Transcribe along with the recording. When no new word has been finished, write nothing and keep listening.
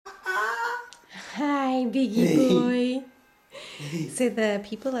Biggie boy. So the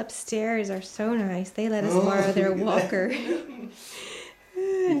people upstairs are so nice. They let us borrow their walker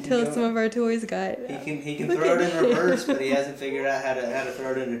until some of our toys got. He can throw it in reverse, but he hasn't figured out how to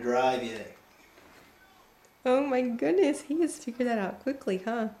throw it into drive yet. Oh my goodness, he has figured that out quickly,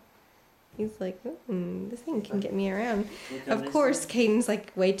 huh? He's like, this thing can get me around. Of course, Caden's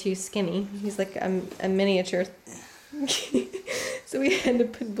like way too skinny. He's like a miniature. So we had to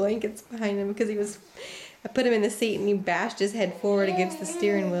put blankets behind him because I put him in the seat and he bashed his head forward against the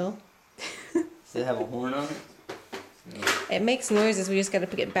steering wheel. Does it have a horn on it? No. It makes noises. We just got to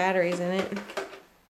get batteries in it.